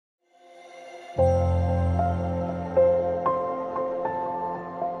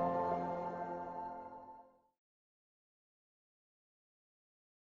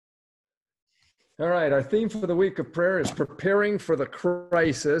All right, our theme for the week of prayer is preparing for the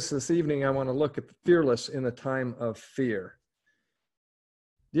crisis. This evening, I want to look at the fearless in the time of fear.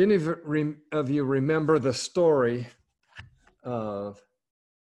 Do any of you remember the story of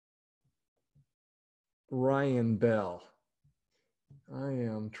Ryan Bell? I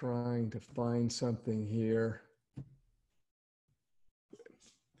am trying to find something here.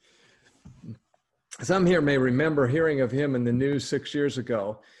 Some here may remember hearing of him in the news 6 years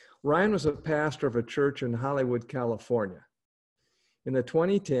ago. Ryan was a pastor of a church in Hollywood, California. In the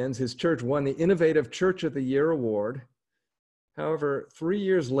 2010s, his church won the Innovative Church of the Year award. However, 3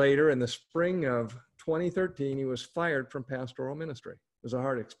 years later, in the spring of 2013, he was fired from pastoral ministry. It was a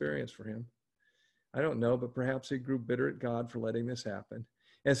hard experience for him. I don't know, but perhaps he grew bitter at God for letting this happen.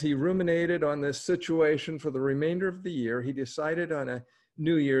 As he ruminated on this situation for the remainder of the year, he decided on a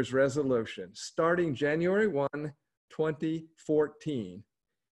New Year's resolution. Starting January 1, 2014,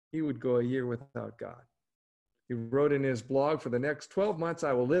 he would go a year without God. He wrote in his blog, "For the next 12 months,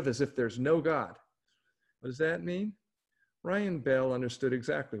 I will live as if there's no God." What does that mean? Ryan Bell understood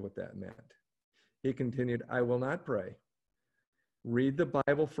exactly what that meant. He continued, "I will not pray, read the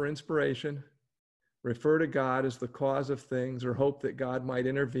Bible for inspiration, refer to God as the cause of things, or hope that God might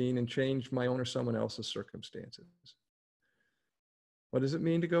intervene and change my own or someone else's circumstances." What does it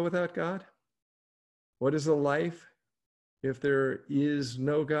mean to go without God? What is a life if there is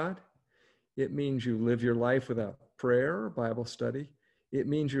no God? It means you live your life without prayer or Bible study. It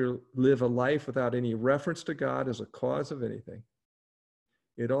means you live a life without any reference to God as a cause of anything.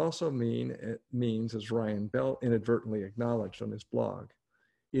 It also means, as Ryan Bell inadvertently acknowledged on his blog,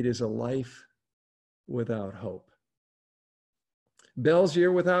 it is a life without hope. Bell's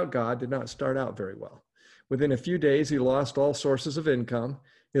year without God did not start out very well. Within a few days, he lost all sources of income.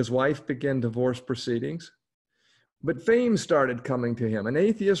 His wife began divorce proceedings. But fame started coming to him. An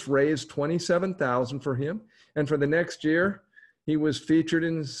atheist raised $27,000 for him, and for the next year, he was featured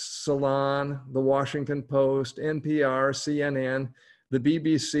in Salon, the Washington Post, NPR, CNN, the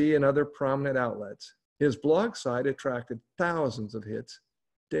BBC, and other prominent outlets. His blog site attracted thousands of hits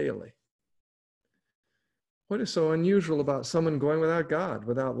daily. What is so unusual about someone going without God,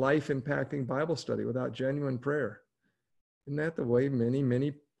 without life-impacting Bible study, without genuine prayer? Isn't that the way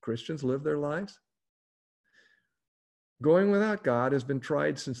many Christians live their lives? Going without God has been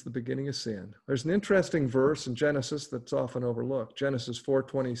tried since the beginning of sin. There's an interesting verse in Genesis that's often overlooked, Genesis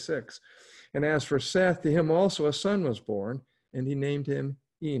 4:26. "And as for Seth, to him also a son was born, and he named him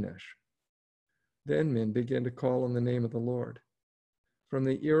Enosh. Then men began to call on the name of the Lord." From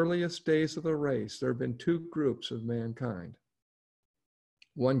the earliest days of the race, there have been two groups of mankind.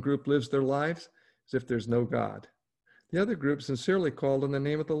 One group lives their lives as if there's no God. The other group sincerely called on the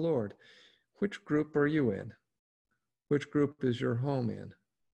name of the Lord. Which group are you in? Which group is your home in?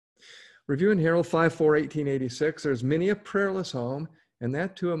 Review and Herald 5/4/1886, "There's many a prayerless home, and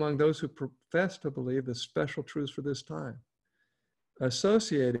that too among those who profess to believe the special truths for this time."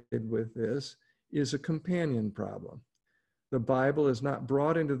 Associated with this is a companion problem. The Bible is not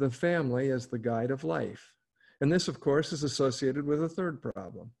brought into the family as the guide of life. And this, of course, is associated with a third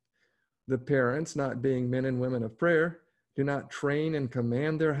problem. The parents, not being men and women of prayer, do not train and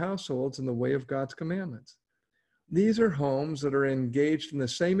command their households in the way of God's commandments. These are homes that are engaged in the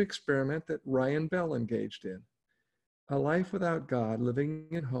same experiment that Ryan Bell engaged in. A life without God, living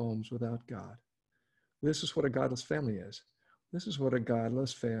in homes without God. This is what a godless family is. This is what a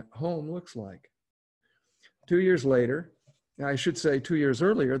godless home looks like. 2 years later, I should say 2 years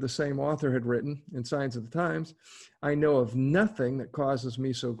earlier, the same author had written in Signs of the Times, "I know of nothing that causes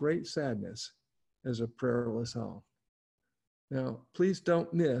me so great sadness as a prayerless home." Now, please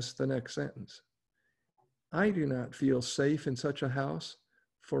don't miss the next sentence. "I do not feel safe in such a house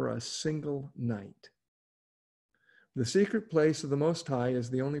for a single night." The secret place of the Most High is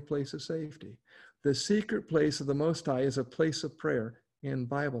the only place of safety. The secret place of the Most High is a place of prayer and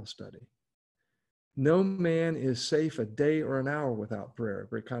Bible study. No man is safe a day or an hour without prayer.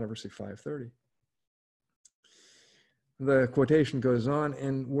 Great Controversy 5:30. The quotation goes on,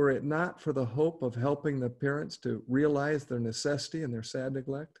 "And were it not for the hope of helping the parents to realize their necessity and their sad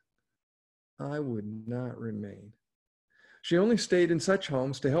neglect, I would not remain." She only stayed in such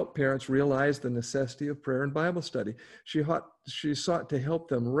homes to help parents realize the necessity of prayer and Bible study. She sought to help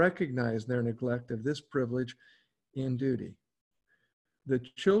them recognize their neglect of this privilege and duty. The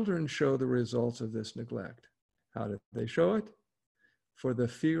children show the results of this neglect. How did they show it? For the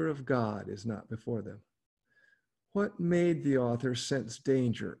fear of God is not before them. What made the author sense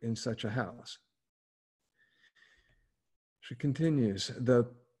danger in such a house? She continues,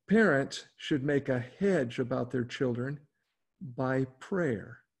 "The parents should make a hedge about their children by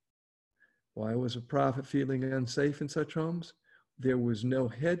prayer. Why was a prophet feeling unsafe in such homes? There was no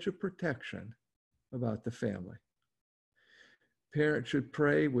hedge of protection about the family. Parents should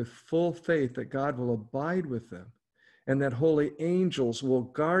pray with full faith that God will abide with them and that holy angels will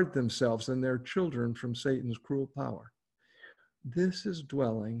guard themselves and their children from Satan's cruel power. This is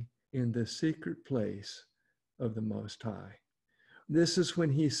dwelling in the secret place of the Most High. This is when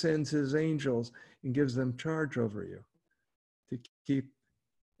he sends his angels and gives them charge over you to keep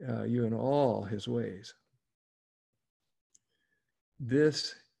you in all his ways.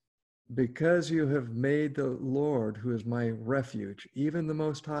 This, because you have made the Lord, who is my refuge, even the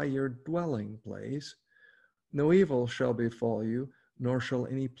Most High, your dwelling place, no evil shall befall you, nor shall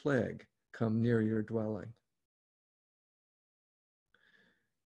any plague come near your dwelling.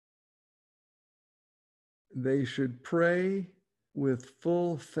 They should pray with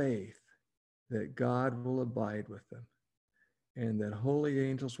full faith that God will abide with them and that holy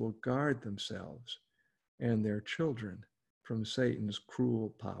angels will guard themselves and their children from Satan's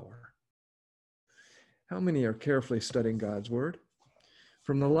cruel power. How many are carefully studying God's word?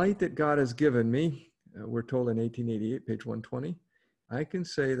 From the light that God has given me, we're told in 1888, page 120, I can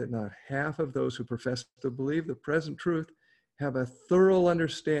say that not half of those who profess to believe the present truth have a thorough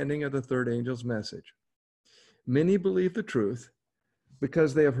understanding of the third angel's message. Many believe the truth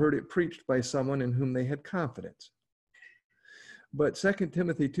because they have heard it preached by someone in whom they had confidence. But 2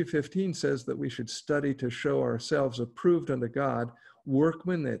 Timothy 2:15 says that we should study to show ourselves approved unto God,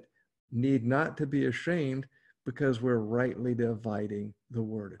 workmen that need not to be ashamed, because we're rightly dividing the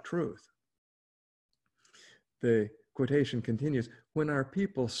word of truth. The quotation continues, when our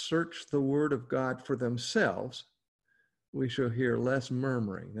people search the word of God for themselves, we shall hear less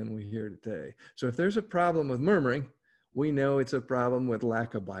murmuring than we hear today. So if there's a problem with murmuring, we know it's a problem with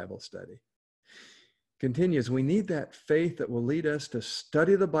lack of Bible study. Continues, we need that faith that will lead us to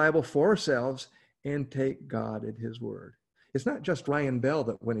study the Bible for ourselves and take God at his word. It's not just Ryan Bell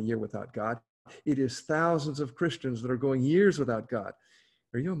that went a year without God. It is thousands of Christians that are going years without God.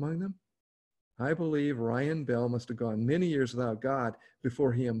 Are you among them? I believe Ryan Bell must have gone many years without God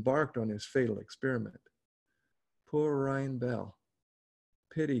before he embarked on his fatal experiment. Poor Ryan Bell.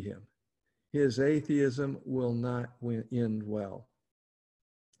 Pity him. His atheism will not end well.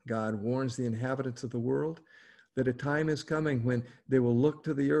 God warns the inhabitants of the world that a time is coming when they will look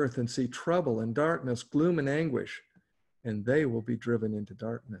to the earth and see trouble and darkness, gloom and anguish, and they will be driven into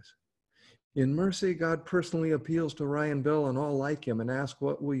darkness. In mercy, God personally appeals to Ryan Bell and all like him and asks,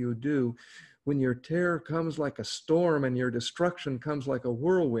 what will you do when your terror comes like a storm and your destruction comes like a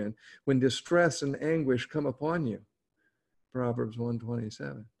whirlwind, when distress and anguish come upon you? Proverbs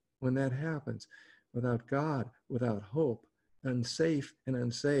 1:27. When that happens, without God, without hope, unsafe and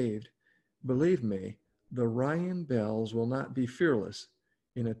unsaved, believe me, the Ryan Bells will not be fearless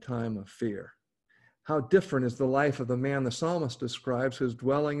in a time of fear. How different is the life of the man the psalmist describes, who is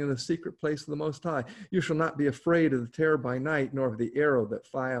dwelling in the secret place of the Most High. You shall not be afraid of the terror by night, nor of the arrow that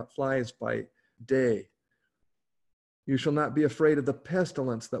flies by day. You shall not be afraid of the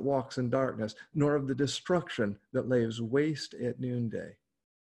pestilence that walks in darkness, nor of the destruction that lays waste at noonday.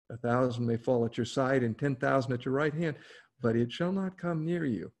 1,000 may fall at your side and 10,000 at your right hand, but it shall not come near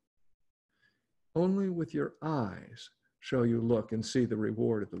you. Only with your eyes shall you look and see the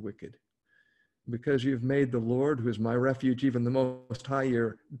reward of the wicked. Because you've made the Lord, who is my refuge, even the Most High,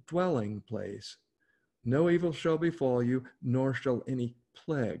 your dwelling place, no evil shall befall you, nor shall any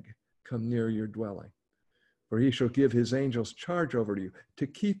plague come near your dwelling. For he shall give his angels charge over you to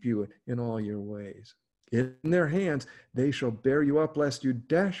keep you in all your ways. In their hands they shall bear you up, lest you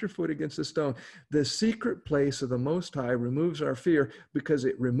dash your foot against a stone. The secret place of the Most High removes our fear because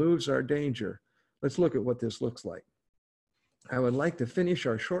it removes our danger. Let's look at what this looks like. I would like to finish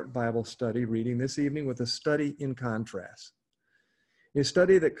our short Bible study reading this evening with a study in contrast. A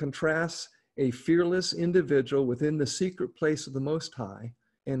study that contrasts a fearless individual within the secret place of the Most High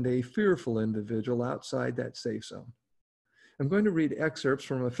and a fearful individual outside that safe zone. I'm going to read excerpts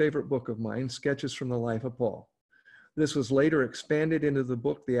from a favorite book of mine, Sketches from the Life of Paul. This was later expanded into the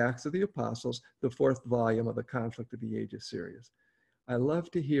book, The Acts of the Apostles, the 4th volume of the Conflict of the Ages series. I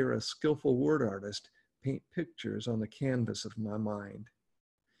love to hear a skillful word artist paint pictures on the canvas of my mind.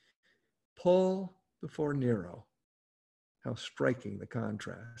 Paul before Nero. How striking the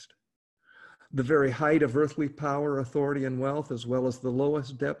contrast. The very height of earthly power, authority, and wealth, as well as the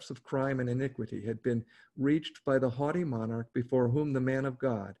lowest depths of crime and iniquity, had been reached by the haughty monarch before whom the man of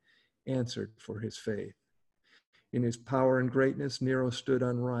God answered for his faith. In his power and greatness, Nero stood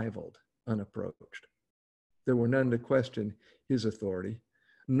unrivaled, unapproached. There were none to question his authority,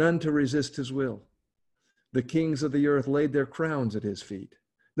 none to resist his will. The kings of the earth laid their crowns at his feet.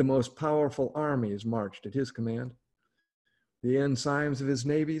 The most powerful armies marched at his command. The ensigns of his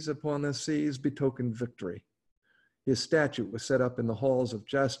navies upon the seas betokened victory. His statue was set up in the halls of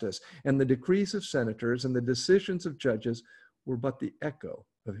justice, and the decrees of senators and the decisions of judges were but the echo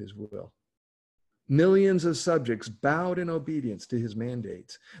of his will. Millions of subjects bowed in obedience to his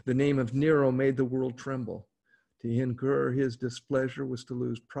mandates. The name of Nero made the world tremble. To incur his displeasure was to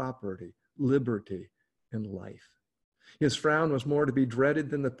lose property, liberty, and life. His frown was more to be dreaded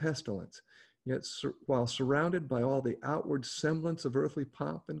than the pestilence. Yet while surrounded by all the outward semblance of earthly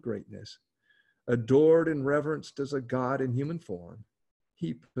pomp and greatness, adored and reverenced as a god in human form,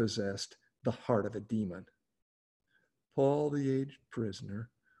 he possessed the heart of a demon. Paul, the aged prisoner,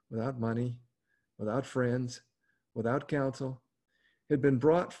 without money, without friends, without counsel, had been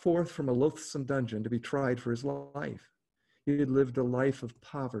brought forth from a loathsome dungeon to be tried for his life. He had lived a life of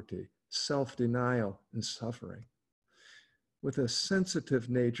poverty, self-denial, and suffering. With a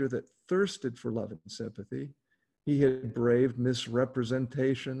sensitive nature that thirsted for love and sympathy, he had braved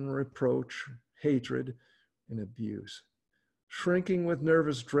misrepresentation, reproach, hatred, and abuse. Shrinking with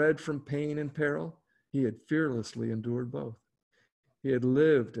nervous dread from pain and peril, he had fearlessly endured both. He had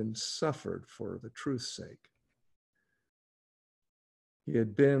lived and suffered for the truth's sake. He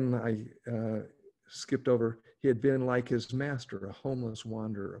had been, he had been like his master, a homeless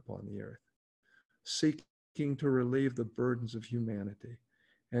wanderer upon the earth, seeking to relieve the burdens of humanity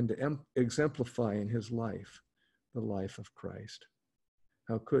and to exemplify in his life the life of Christ.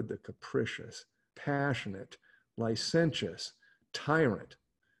 How could the capricious, passionate, licentious tyrant,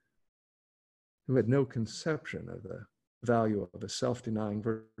 who had no conception of the value of a self-denying,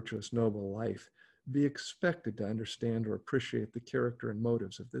 virtuous, noble life, be expected to understand or appreciate the character and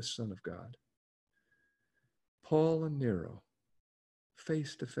motives of this Son of God? Paul and Nero,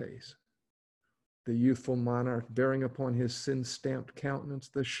 face to face, the youthful monarch bearing upon his sin-stamped countenance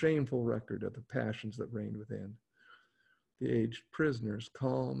the shameful record of the passions that reigned within. The aged prisoner's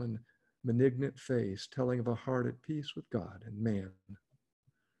calm and benignant face telling of a heart at peace with God and man.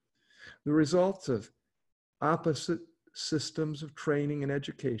 The results of opposite systems of training and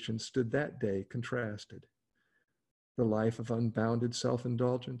education stood that day contrasted. The life of unbounded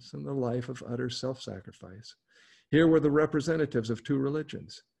self-indulgence and the life of utter self-sacrifice. Here were the representatives of two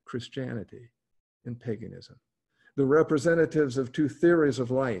religions, Christianity and paganism. The representatives of two theories of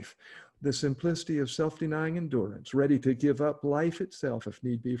life, the simplicity of self-denying endurance, ready to give up life itself if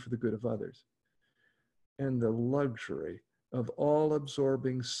need be for the good of others, and the luxury of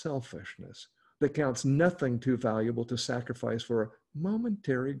all-absorbing selfishness that counts nothing too valuable to sacrifice for a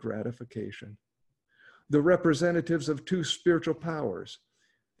momentary gratification. The representatives of two spiritual powers,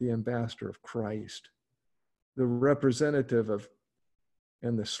 the ambassador of Christ, the representative of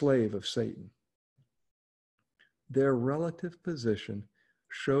and the slave of Satan. Their relative position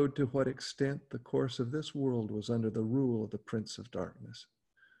showed to what extent the course of this world was under the rule of the Prince of Darkness.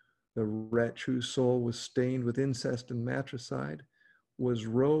 The wretch whose soul was stained with incest and matricide was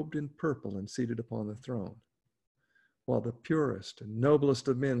robed in purple and seated upon the throne, while the purest and noblest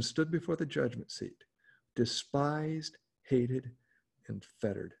of men stood before the judgment seat, despised, hated, and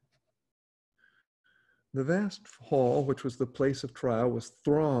fettered. The vast hall, which was the place of trial, was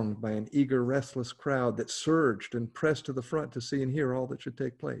thronged by an eager, restless crowd that surged and pressed to the front to see and hear all that should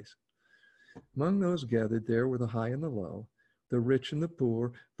take place. Among those gathered there were the high and the low, the rich and the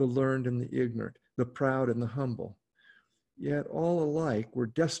poor, the learned and the ignorant, the proud and the humble. Yet all alike were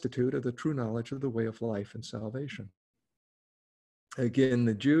destitute of the true knowledge of the way of life and salvation. Again,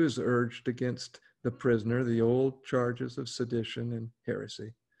 the Jews urged against the prisoner the old charges of sedition and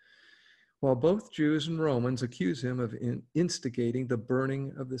heresy, while both Jews and Romans accuse him of instigating the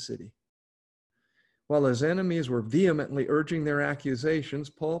burning of the city. While his enemies were vehemently urging their accusations,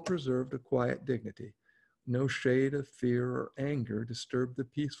 Paul preserved a quiet dignity. No shade of fear or anger disturbed the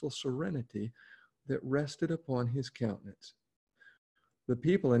peaceful serenity that rested upon his countenance. The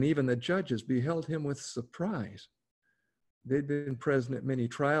people and even the judges beheld him with surprise. They'd been present at many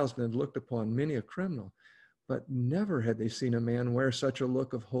trials and had looked upon many a criminal, but never had they seen a man wear such a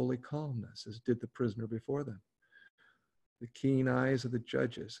look of holy calmness as did the prisoner before them. The keen eyes of the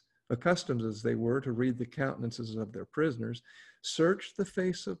judges, accustomed as they were to read the countenances of their prisoners, searched the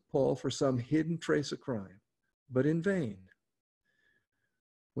face of Paul for some hidden trace of crime, but in vain.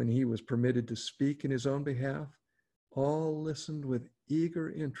 When he was permitted to speak in his own behalf, all listened with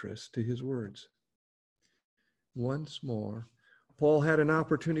eager interest to his words. Once more, Paul had an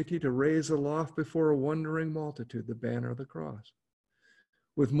opportunity to raise aloft before a wondering multitude the banner of the cross.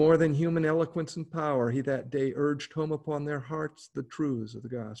 With more than human eloquence and power, he that day urged home upon their hearts the truths of the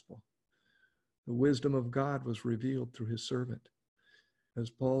gospel. The wisdom of God was revealed through his servant. As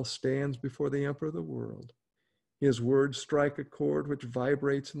Paul stands before the emperor of the world, his words strike a chord which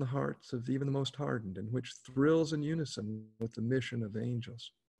vibrates in the hearts of even the most hardened and which thrills in unison with the mission of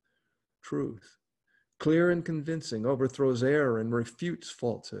angels. Truth, clear and convincing, overthrows error and refutes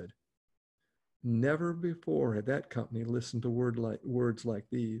falsehood. Never before had that company listened to words like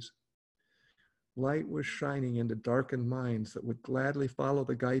these. Light was shining into darkened minds that would gladly follow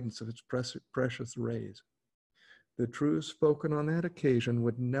the guidance of its precious rays. The truth spoken on that occasion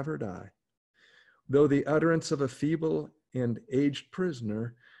would never die. Though the utterance of a feeble and aged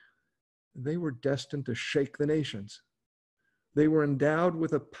prisoner, they were destined to shake the nations. They were endowed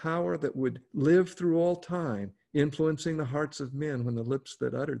with a power that would live through all time, influencing the hearts of men when the lips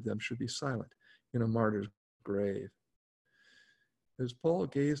that uttered them should be silent in a martyr's grave. As Paul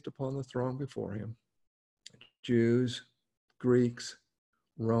gazed upon the throng before him, Jews, Greeks,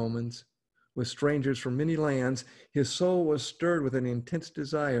 Romans, with strangers from many lands, his soul was stirred with an intense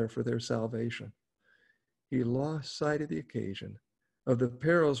desire for their salvation. He lost sight of the occasion, of the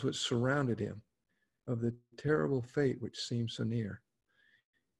perils which surrounded him, of the terrible fate which seemed so near.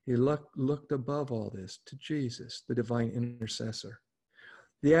 He looked above all this to Jesus, the divine intercessor,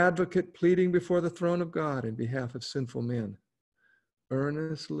 the advocate pleading before the throne of God in behalf of sinful men.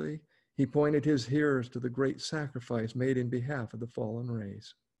 Earnestly, he pointed his hearers to the great sacrifice made in behalf of the fallen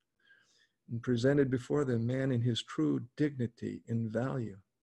race, and presented before them man in his true dignity and value.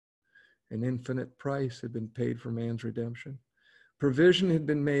 An infinite price had been paid for man's redemption. Provision had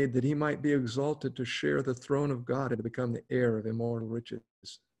been made that he might be exalted to share the throne of God and to become the heir of immortal riches.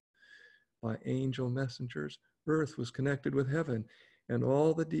 By angel messengers, earth was connected with heaven, and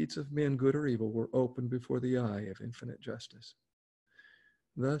all the deeds of men, good or evil, were opened before the eye of infinite justice.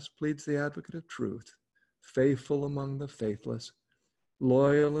 Thus pleads the advocate of truth, faithful among the faithless,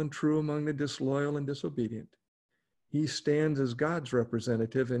 loyal and true among the disloyal and disobedient. He stands as God's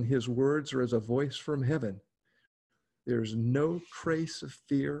representative, and his words are as a voice from heaven. There's no trace of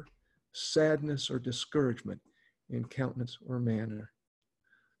fear, sadness, or discouragement in countenance or manner.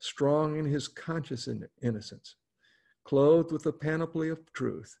 Strong in his conscious innocence, clothed with the panoply of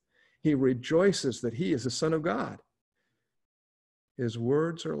truth, he rejoices that he is the Son of God. His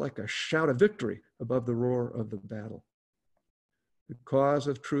words are like a shout of victory above the roar of the battle. The cause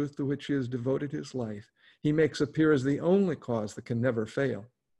of truth to which he has devoted his life, he makes appear as the only cause that can never fail.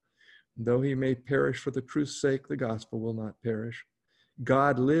 Though he may perish for the truth's sake, the gospel will not perish.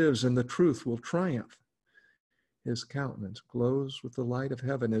 God lives and the truth will triumph. His countenance glows with the light of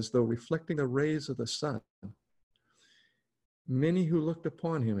heaven as though reflecting the rays of the sun. Many who looked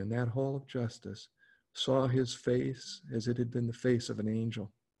upon him in that hall of justice saw his face as it had been the face of an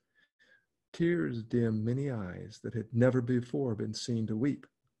angel. Tears dimmed many eyes that had never before been seen to weep.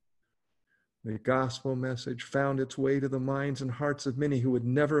 The gospel message found its way to the minds and hearts of many who would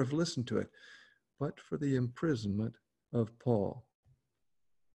never have listened to it, but for the imprisonment of Paul.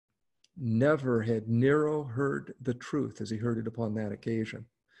 Never had Nero heard the truth as he heard it upon that occasion.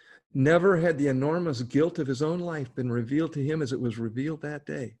 Never had the enormous guilt of his own life been revealed to him as it was revealed that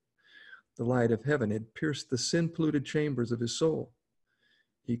day. The light of heaven had pierced the sin-polluted chambers of his soul.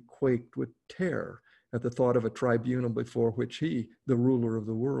 He quaked with terror at the thought of a tribunal before which he, the ruler of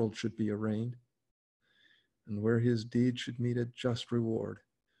the world, should be arraigned, and where his deeds should meet a just reward.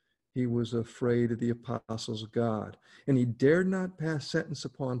 He was afraid of the apostles of God, and he dared not pass sentence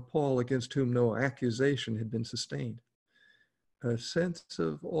upon Paul, against whom no accusation had been sustained. A sense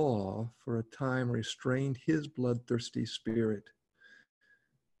of awe for a time restrained his bloodthirsty spirit.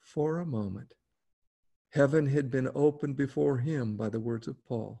 For a moment, heaven had been opened before him by the words of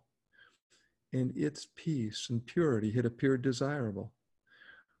Paul, and its peace and purity had appeared desirable.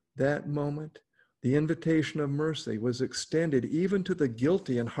 That moment, the invitation of mercy was extended even to the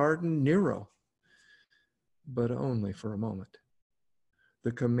guilty and hardened Nero, but only for a moment.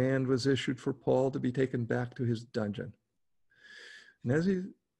 The command was issued for Paul to be taken back to his dungeon.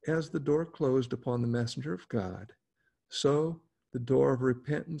 And as the door closed upon the messenger of God, so the door of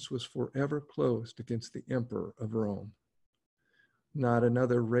repentance was forever closed against the emperor of Rome. Not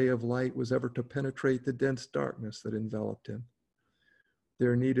another ray of light was ever to penetrate the dense darkness that enveloped him.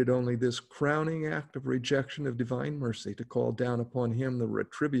 There needed only this crowning act of rejection of divine mercy to call down upon him the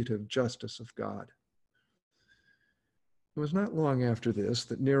retributive justice of God. It was not long after this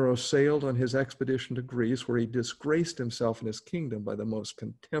that Nero sailed on his expedition to Greece, where he disgraced himself and his kingdom by the most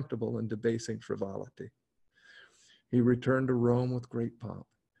contemptible and debasing frivolity. He returned to Rome with great pomp,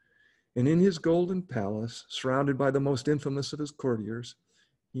 and in his golden palace, surrounded by the most infamous of his courtiers,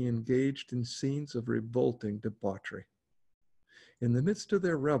 he engaged in scenes of revolting debauchery. In the midst of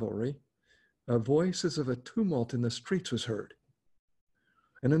their revelry, a voice as of a tumult in the streets was heard.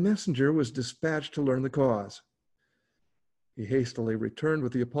 and a messenger was dispatched to learn the cause. He hastily returned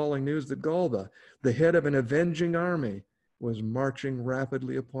with the appalling news that Galba, the head of an avenging army, was marching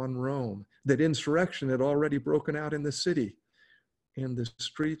rapidly upon Rome, that insurrection had already broken out in the city, and the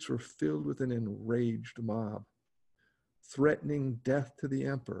streets were filled with an enraged mob, threatening death to the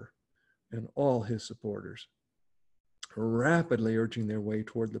emperor and all his supporters, rapidly urging their way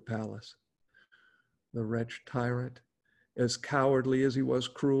toward the palace. The wretched tyrant, as cowardly as he was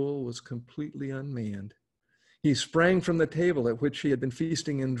cruel, was completely unmanned. He sprang from the table at which he had been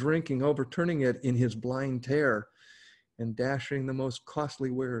feasting and drinking, overturning it in his blind terror and dashing the most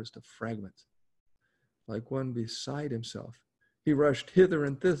costly wares to fragments. Like one beside himself, he rushed hither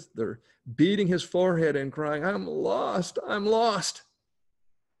and thither, beating his forehead and crying, "I'm lost, I'm lost."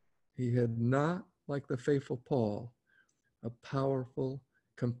 He had not, like the faithful Paul, a powerful,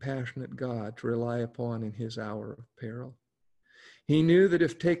 compassionate God to rely upon in his hour of peril. He knew that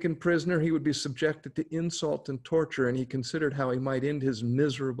if taken prisoner, he would be subjected to insult and torture, and he considered how he might end his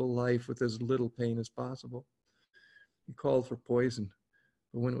miserable life with as little pain as possible. He called for poison,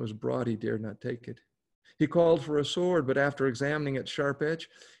 but when it was brought, he dared not take it. He called for a sword, but after examining its sharp edge,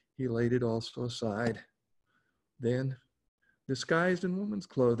 he laid it also aside. Then, disguised in woman's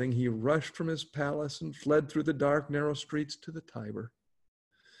clothing, he rushed from his palace and fled through the dark, narrow streets to the Tiber.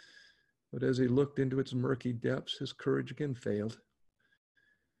 But as he looked into its murky depths, his courage again failed.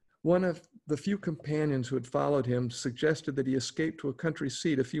 One of the few companions who had followed him suggested that he escape to a country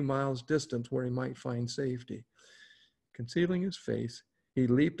seat a few miles distant where he might find safety. Concealing his face, he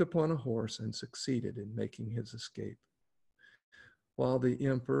leaped upon a horse and succeeded in making his escape. While the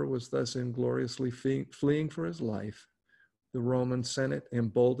emperor was thus ingloriously fleeing for his life, the Roman Senate,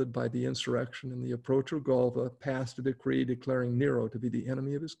 emboldened by the insurrection and the approach of Galba, passed a decree declaring Nero to be the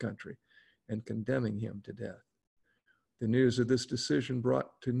enemy of his country and condemning him to death. The news of this decision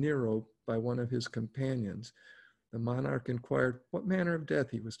brought to Nero by one of his companions, the monarch inquired what manner of death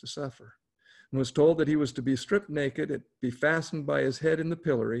he was to suffer, and was told that he was to be stripped naked, be fastened by his head in the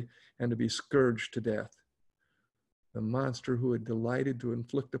pillory, and to be scourged to death. The monster who had delighted to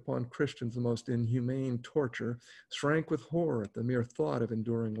inflict upon Christians the most inhumane torture shrank with horror at the mere thought of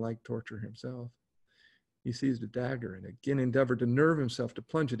enduring like torture himself. He seized a dagger and again endeavored to nerve himself to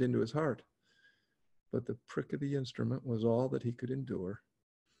plunge it into his heart. But the prick of the instrument was all that he could endure.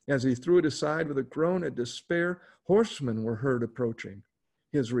 As he threw it aside with a groan of despair, horsemen were heard approaching.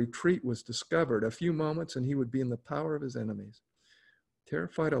 His retreat was discovered. A few moments and he would be in the power of his enemies.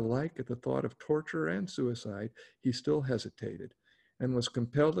 Terrified alike at the thought of torture and suicide, he still hesitated and was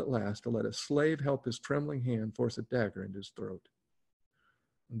compelled at last to let a slave help his trembling hand force a dagger into his throat.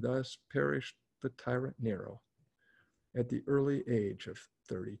 And thus perished the tyrant Nero at the early age of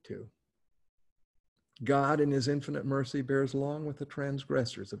 32. God in his infinite mercy bears long with the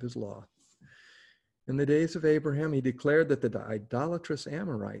transgressors of his law. In the days of Abraham, he declared that the idolatrous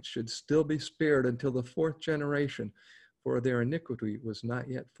Amorites should still be spared until the fourth generation, for their iniquity was not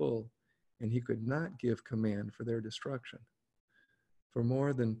yet full, and he could not give command for their destruction. For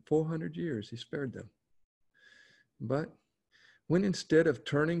more than 400 years, he spared them. But when instead of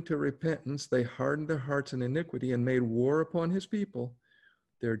turning to repentance, they hardened their hearts in iniquity and made war upon his people,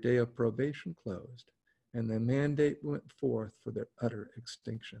 their day of probation closed, and the mandate went forth for their utter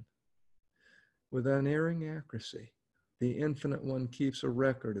extinction. With unerring accuracy, the Infinite One keeps a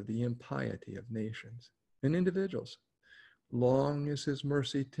record of the impiety of nations and individuals. Long is his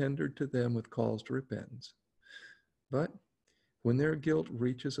mercy tendered to them with calls to repentance. But when their guilt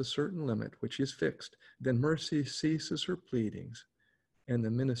reaches a certain limit, which is fixed, then mercy ceases her pleadings and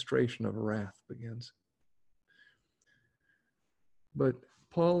the ministration of wrath begins. But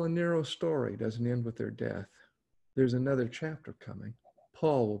Paul and Nero's story doesn't end with their death. There's another chapter coming.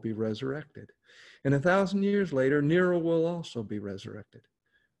 Paul will be resurrected. And 1,000 years later, Nero will also be resurrected.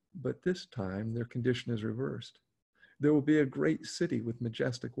 But this time, their condition is reversed. There will be a great city with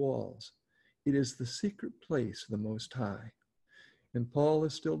majestic walls. It is the secret place of the Most High. And Paul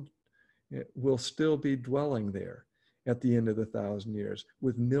will still be dwelling there at the end of the 1,000 years,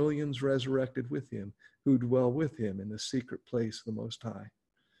 with millions resurrected with him who dwell with him in the secret place of the Most High.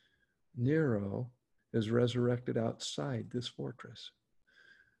 Nero is resurrected outside this fortress.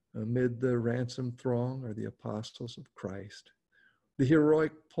 Amid the ransomed throng are the apostles of Christ, the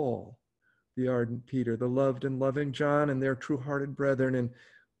heroic Paul, the ardent Peter, the loved and loving John, and their true-hearted brethren, and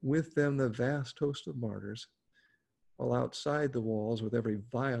with them the vast host of martyrs. While outside the walls, with every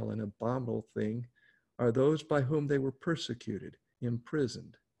vile and abominable thing, are those by whom they were persecuted,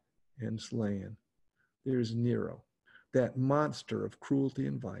 imprisoned, and slain. There's Nero, that monster of cruelty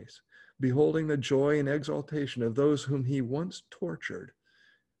and vice, beholding the joy and exaltation of those whom he once tortured,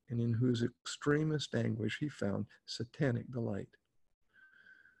 and in whose extremest anguish he found satanic delight.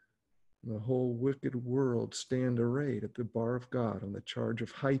 The whole wicked world stand arrayed at the bar of God on the charge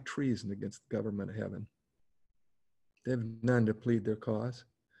of high treason against the government of heaven. They have none to plead their cause.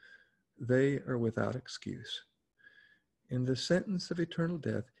 They are without excuse. And the sentence of eternal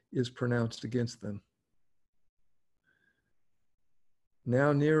death is pronounced against them.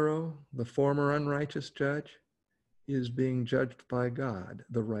 Now Nero, the former unrighteous judge, is being judged by God,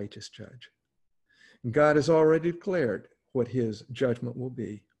 the righteous judge. And God has already declared what his judgment will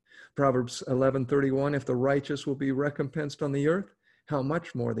be. Proverbs 11:31, if the righteous will be recompensed on the earth, how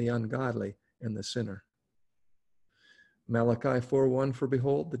much more the ungodly and the sinner. Malachi 4:1, for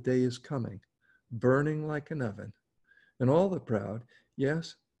behold, the day is coming, burning like an oven, and all the proud,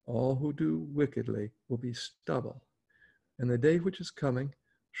 yes, all who do wickedly, will be stubble. And the day which is coming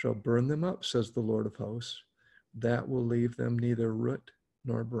shall burn them up, says the Lord of hosts, that will leave them neither root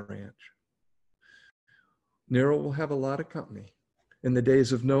nor branch. Nero will have a lot of company. In the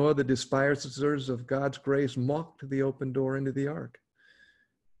days of Noah, the despisers of God's grace mocked the open door into the ark.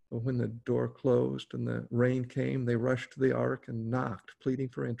 But when the door closed and the rain came, they rushed to the ark and knocked, pleading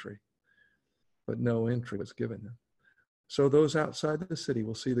for entry. But no entry was given them. So those outside the city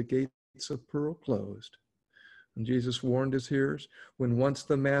will see the gates of pearl closed. And Jesus warned his hearers, when once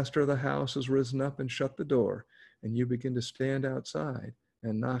the master of the house has risen up and shut the door, and you begin to stand outside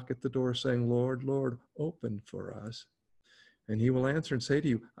and knock at the door saying, Lord, Lord, open for us. And he will answer and say to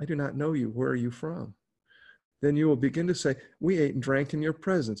you, I do not know you. Where are you from? Then you will begin to say, we ate and drank in your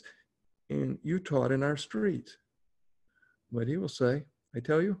presence, and you taught in our streets. But he will say, I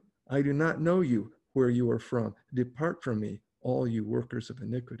tell you, I do not know you, where you are from. Depart from me, all you workers of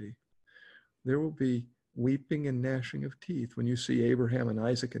iniquity. There will be weeping and gnashing of teeth when you see Abraham and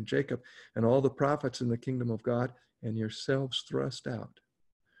Isaac and Jacob and all the prophets in the kingdom of God, and yourselves thrust out.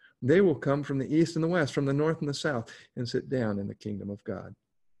 They will come from the east and the west, from the north and the south, and sit down in the kingdom of God.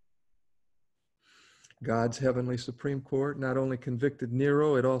 God's heavenly Supreme Court not only convicted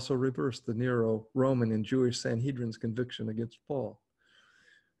Nero, it also reversed the Nero, Roman, and Jewish Sanhedrin's conviction against Paul.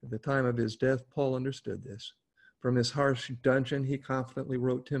 At the time of his death, Paul understood this. From his harsh dungeon, he confidently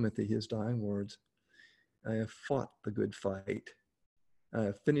wrote Timothy his dying words, I have fought the good fight. I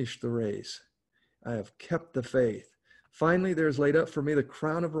have finished the race. I have kept the faith. Finally, there is laid up for me the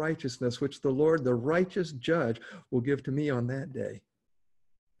crown of righteousness, which the Lord, the righteous judge, will give to me on that day.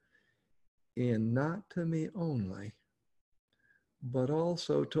 And not to me only, but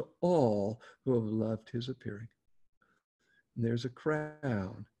also to all who have loved his appearing. And there's a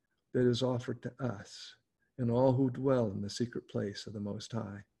crown that is offered to us and all who dwell in the secret place of the Most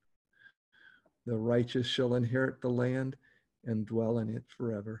High. The righteous shall inherit the land and dwell in it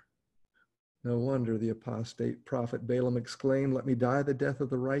forever. No wonder the apostate prophet Balaam exclaimed, let me die the death of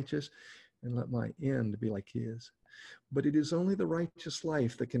the righteous, and let my end be like his. But it is only the righteous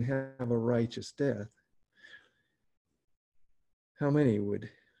life that can have a righteous death. How many would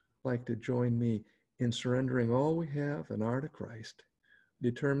like to join me in surrendering all we have and are to Christ,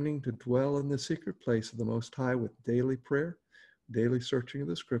 determining to dwell in the secret place of the Most High with daily prayer, daily searching of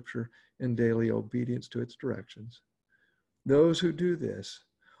the Scripture, and daily obedience to its directions? Those who do this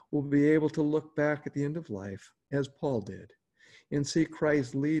will be able to look back at the end of life, as Paul did, and see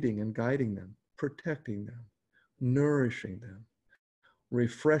Christ leading and guiding them, protecting them, nourishing them,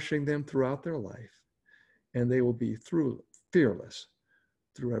 refreshing them throughout their life, and they will be fearless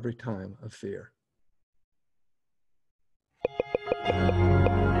through every time of fear.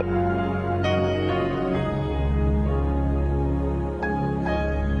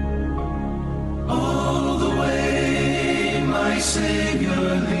 All the way my Savior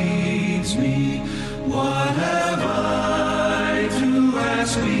leads me, what have I to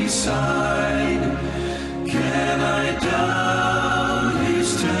ask beside? Can I doubt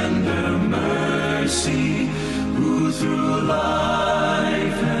his tender mercy, who through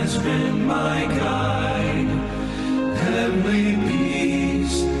life has been my guide? Heavenly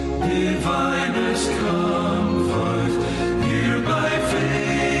peace, divinest comfort, here by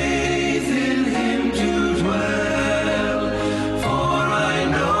faith in him to dwell. For I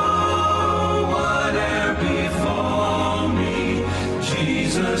know whate'er befall me,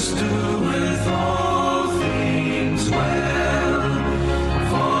 Jesus doeth all things well.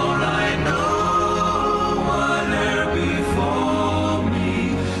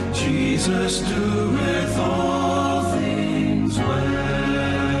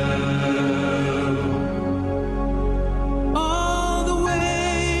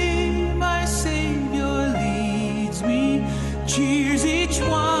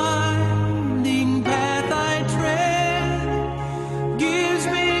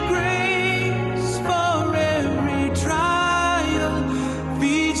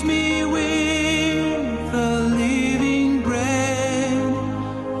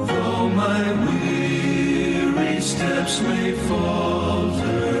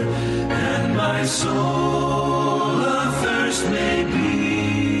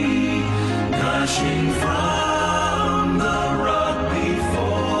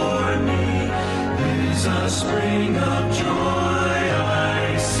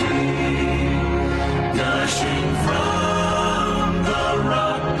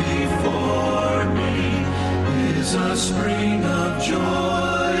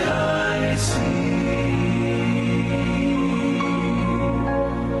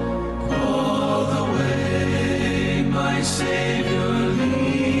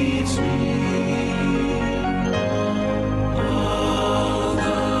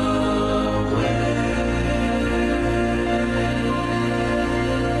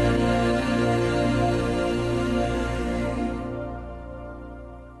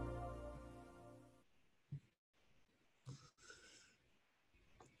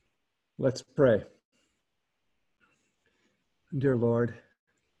 Let's pray. Dear Lord,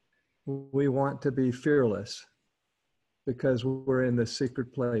 we want to be fearless because we're in the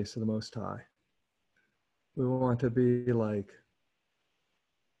secret place of the Most High. We want to be like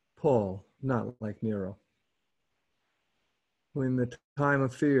Paul, not like Nero. When the time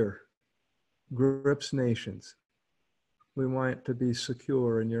of fear grips nations, we want to be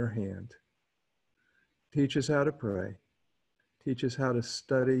secure in your hand. Teach us how to pray. Teach us how to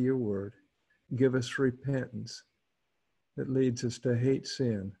study your word. Give us repentance that leads us to hate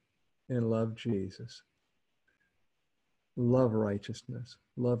sin and love Jesus. Love righteousness,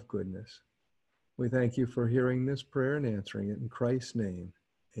 love goodness. We thank you for hearing this prayer and answering it in Christ's name.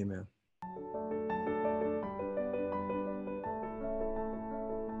 Amen.